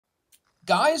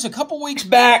Guys, a couple weeks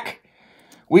back,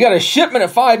 we got a shipment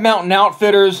of 5 Mountain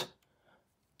Outfitters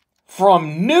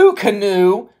from New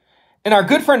Canoe, and our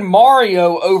good friend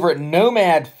Mario over at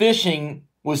Nomad Fishing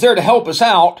was there to help us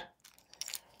out.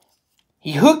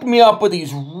 He hooked me up with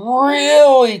these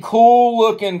really cool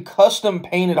looking custom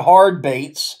painted hard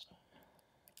baits.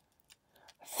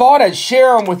 Thought I'd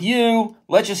share them with you,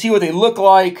 let you see what they look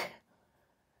like.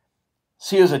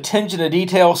 See his attention to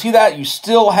detail. See that? You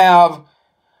still have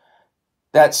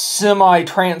that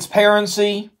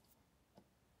semi-transparency.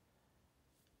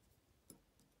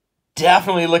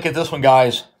 Definitely look at this one,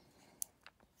 guys.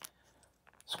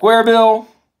 Square bill.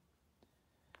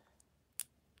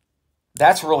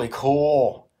 That's really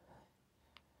cool.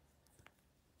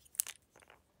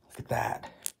 Look at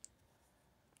that.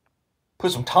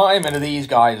 Put some time into these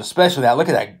guys, especially that. Look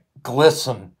at that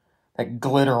glisten, that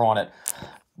glitter on it.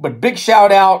 But big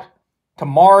shout out to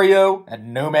Mario at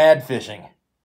Nomad Fishing.